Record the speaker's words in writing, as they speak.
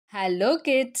Hello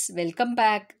kids, welcome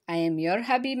back. I am your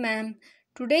hubby ma'am.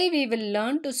 Today we will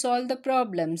learn to solve the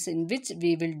problems in which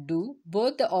we will do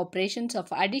both the operations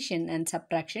of addition and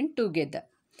subtraction together.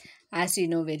 As you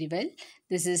know very well,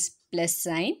 this is plus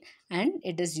sign and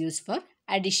it is used for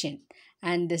addition,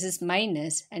 and this is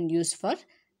minus and used for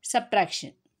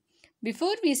subtraction.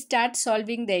 Before we start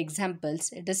solving the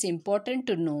examples, it is important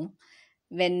to know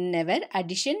whenever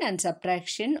addition and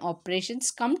subtraction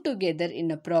operations come together in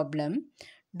a problem,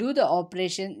 do the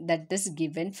operation that is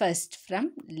given first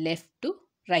from left to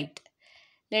right.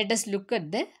 Let us look at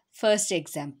the first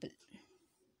example.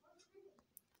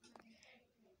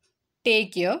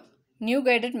 Take your new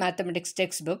guided mathematics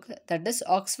textbook, that is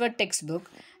Oxford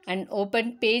textbook, and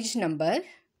open page number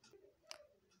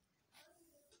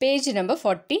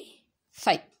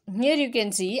 45. Here you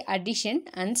can see addition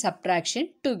and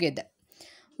subtraction together.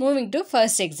 Moving to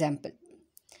first example.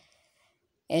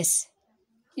 Yes,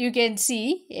 you can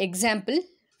see example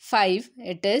 5.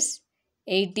 It is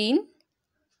 18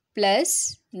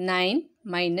 plus 9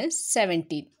 minus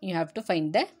 17. You have to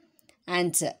find the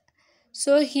answer.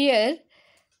 So here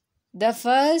the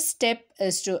first step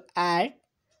is to add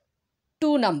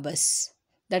two numbers.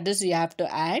 That is, you have to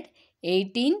add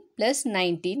 18 plus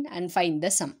 19 and find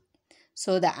the sum.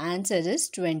 So the answer is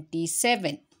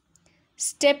 27.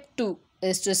 Step 2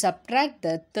 is to subtract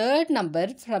the third number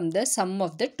from the sum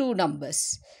of the two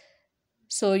numbers.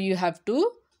 So you have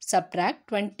to subtract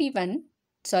 27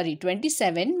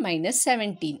 minus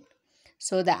 17.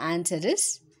 So the answer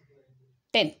is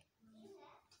 10.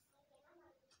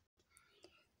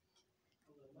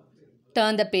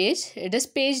 Turn the page. It is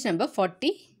page number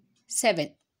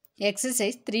 47.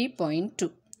 Exercise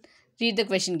 3.2. Read the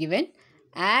question given.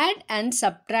 Add and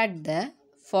subtract the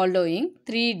following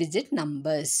 3-digit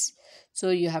numbers. So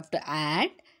you have to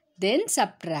add, then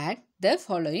subtract the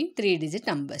following 3-digit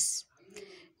numbers.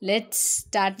 Let's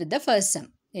start with the first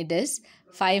sum. It is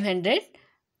 500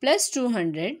 plus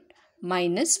 200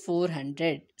 minus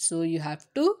 400. So you have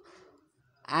to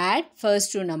add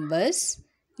first two numbers.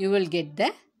 You will get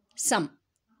the sum.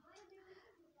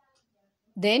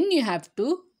 Then you have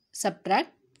to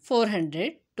subtract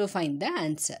 400 to find the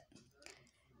answer.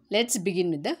 Let's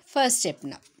begin with the first step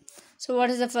now. So what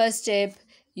is the first step?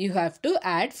 You have to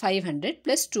add 500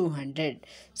 plus 200.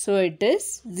 So it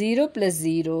is 0 plus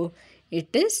 0.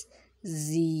 It is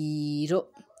 0.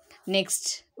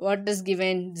 Next, what is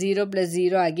given? 0 plus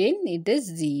 0 again. It is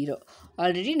 0.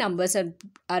 Already numbers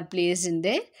are placed in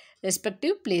their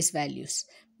respective place values.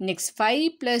 Next,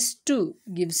 5 plus 2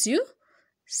 gives you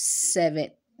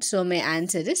 7. So my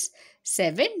answer is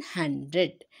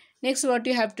 700. Next, what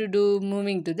you have to do?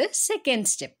 Moving to the second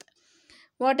step.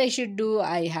 What I should do?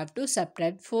 I have to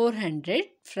subtract 400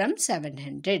 from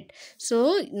 700.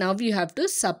 So now you have to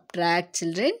subtract,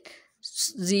 children.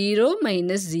 0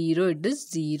 minus 0, it is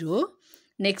 0.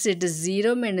 Next, it is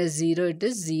 0 minus 0, it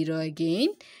is 0 again.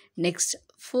 Next,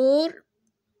 4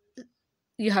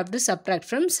 you have to subtract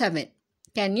from 7.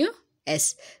 Can you?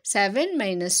 Yes. 7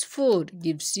 minus 4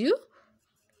 gives you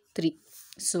 3.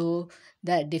 So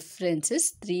the difference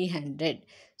is 300.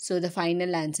 So the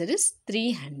final answer is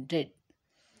 300.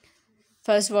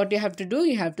 First, what you have to do?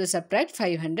 You have to subtract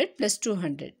 500 plus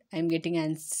 200. I am getting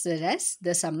answer as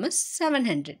the sum is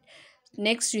 700.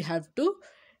 Next, you have to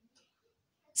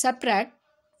subtract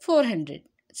 400.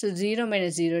 So 0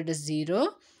 minus 0, it is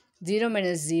 0. 0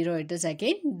 minus 0, it is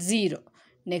again 0.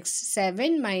 Next,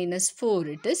 7 minus 4,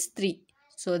 it is 3.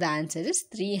 So the answer is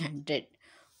 300.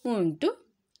 Moving to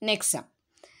next sum.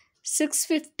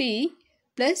 650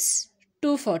 plus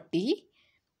 240.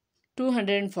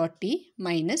 240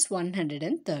 minus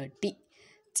 130.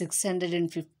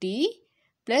 650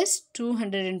 plus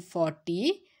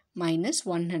 240 minus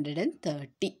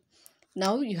 130.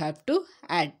 Now you have to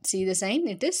add. See the sign?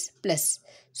 It is plus.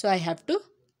 So I have to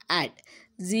add.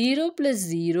 0 plus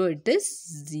 0, it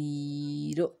is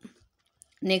 0.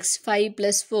 Next, 5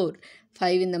 plus 4.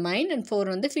 5 in the mind and 4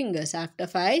 on the fingers. After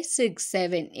 5, 6,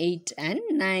 7, 8 and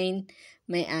 9.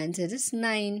 My answer is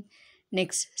 9.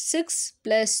 Next, 6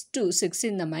 plus 2. 6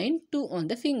 in the mind, 2 on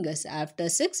the fingers. After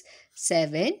 6,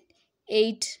 7,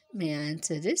 8. My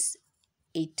answer is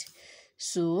 8.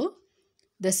 So,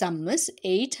 the sum is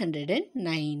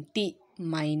 890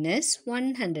 minus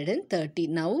 130.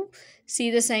 Now, see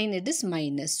the sign, it is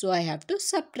minus. So, I have to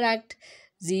subtract.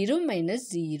 0 minus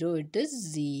 0, it is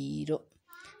 0.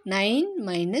 9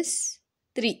 minus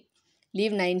 3.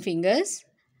 Leave 9 fingers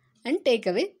and take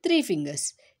away 3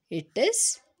 fingers. It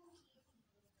is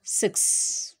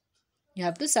 6. You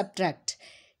have to subtract.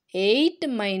 8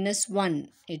 minus 1,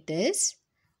 it is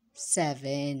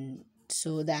 7.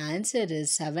 So the answer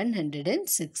is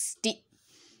 760.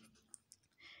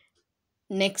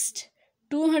 Next,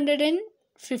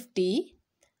 250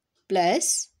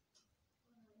 plus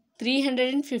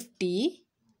 350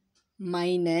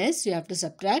 minus, you have to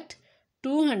subtract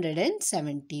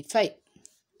 275.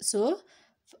 So,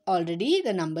 already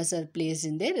the numbers are placed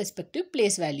in their respective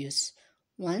place values.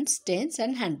 Ones, tens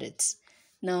and hundreds.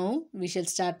 Now, we shall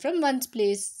start from ones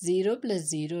place. 0 plus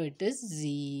 0, it is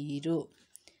 0.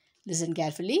 Listen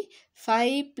carefully.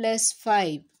 5 plus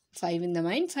 5. 5 in the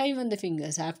mind, 5 on the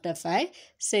fingers. After 5,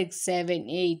 6, 7,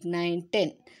 8, 9,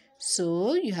 10.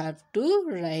 So, you have to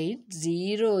write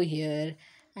 0 here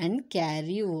and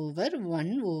carry over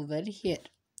 1 over here.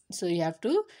 So, you have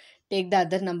to take the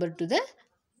other number to the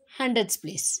hundreds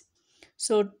place.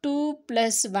 So, 2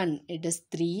 plus 1, it is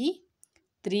 3.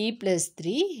 3 plus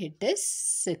 3, it is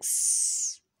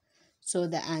 6. So,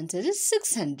 the answer is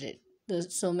 600.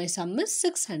 So, my sum is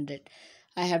 600.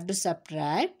 I have to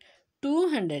subtract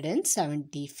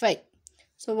 275.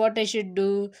 So, what I should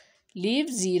do?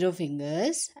 Leave 0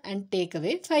 fingers and take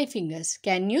away 5 fingers.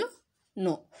 Can you?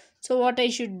 No. So, what I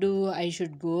should do? I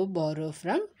should go borrow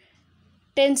from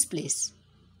tens place.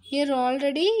 Here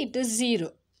already it is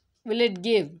 0. Will it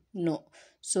give? No.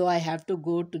 So, I have to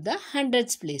go to the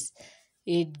hundreds place.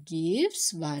 It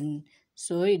gives 1.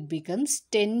 So, it becomes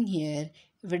 10 here.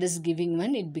 If it is giving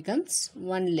 1, it becomes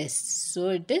 1 less. So,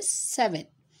 it is 7.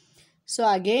 So,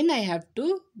 again I have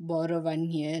to borrow 1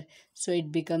 here. So,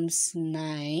 it becomes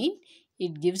 9.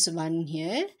 It gives 1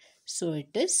 here. So, it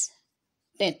is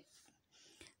 10.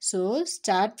 So,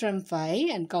 start from 5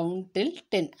 and count till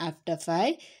 10. After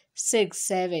 5, 6,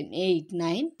 7, 8,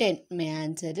 9, 10. My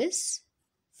answer is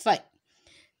 5.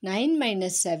 9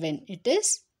 minus 7, it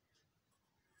is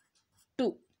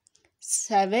 2.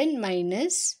 7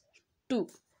 minus 2,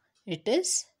 it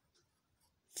is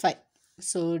 5.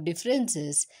 So, difference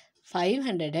is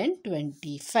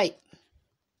 525.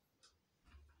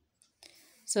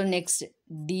 So, next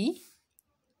D,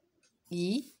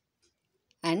 E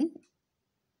and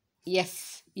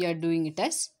F. You are doing it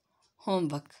as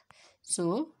homework.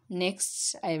 So,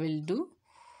 next I will do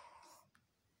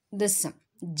this sum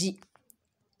G.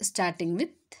 Starting with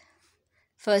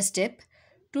first step,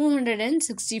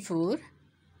 264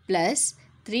 plus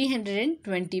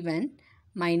 321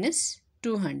 minus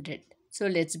 200. So,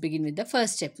 let's begin with the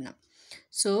first step now.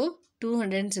 So,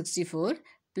 264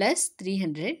 plus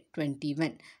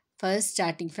 321. First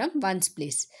starting from ones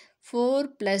place. 4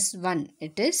 plus 1,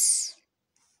 it is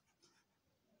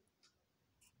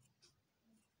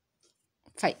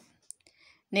 5.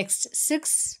 Next,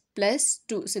 6 plus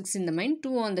 2. 6 in the mind,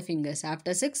 2 on the fingers.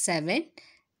 After 6, 7,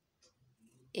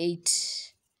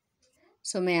 8.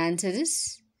 So, my answer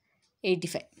is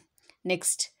 85.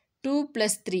 Next, 2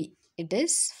 plus 3. It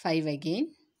is 5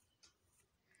 again.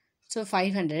 So,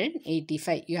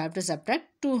 585. You have to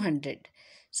subtract 200.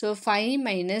 So, 5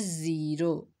 minus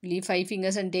 0. Leave 5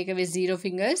 fingers and take away 0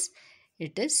 fingers.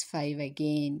 It is 5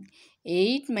 again.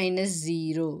 8 minus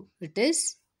 0. It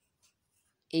is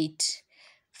 8.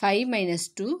 5 minus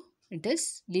 2. It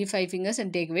is leave 5 fingers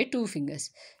and take away 2 fingers.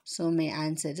 So, my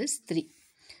answer is 3.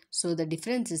 So, the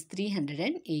difference is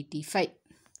 385.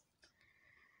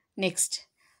 Next,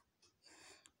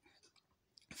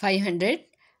 500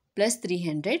 plus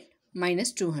 300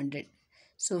 minus 200.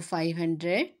 So,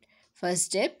 500 first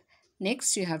step.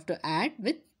 Next, you have to add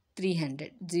with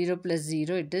 300. 0 plus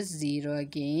 0, it is 0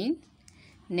 again.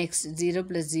 Next, 0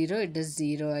 plus 0, it is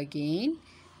 0 again.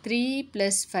 3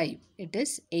 plus 5, it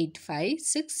is 8. 5,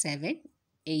 6, 7,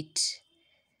 8.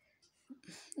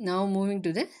 Now, moving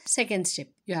to the second step.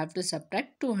 You have to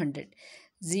subtract 200.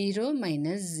 0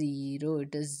 minus 0,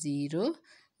 it is 0.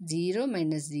 0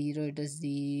 minus 0, it is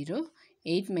 0.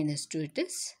 8 minus 2, it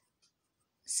is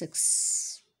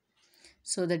 6.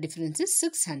 So, the difference is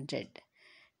 600.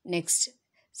 Next,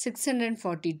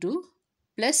 642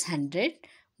 plus 100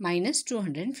 minus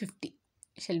 250.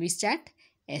 Shall we start?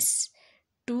 Yes.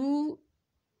 2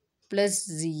 plus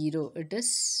 0, it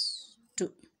is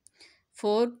 2.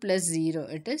 4 plus 0,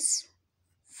 it is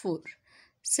 4.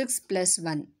 6 plus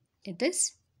 1, it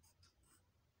is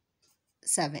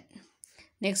 7.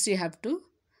 Next, you have to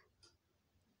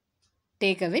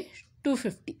take away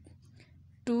 250.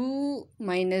 2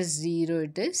 minus 0,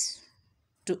 it is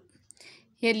 2.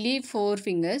 Here, leave 4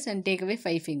 fingers and take away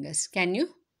 5 fingers. Can you?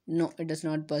 No, it is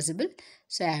not possible.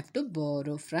 So, I have to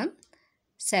borrow from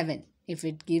 7. If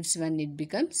it gives 1, it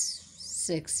becomes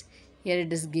 6. Here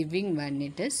it is giving 1,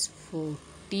 it is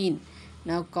 14.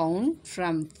 Now count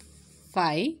from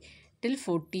 5 till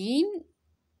 14.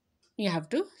 You have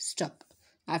to stop.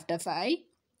 After 5,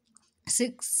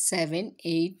 6, 7,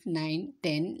 8, 9,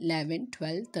 10, 11,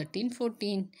 12, 13,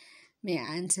 14. My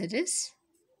answer is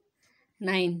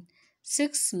 9.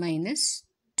 6 minus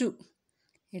 2.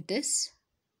 It is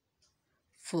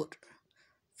 4.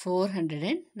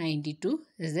 492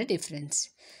 is the difference.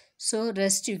 So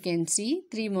rest you can see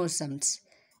 3 more sums.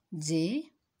 J,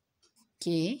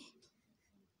 K,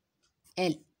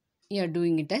 L. You are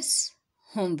doing it as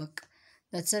homework.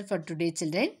 That's all for today,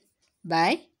 children.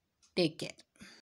 Bye. Take care.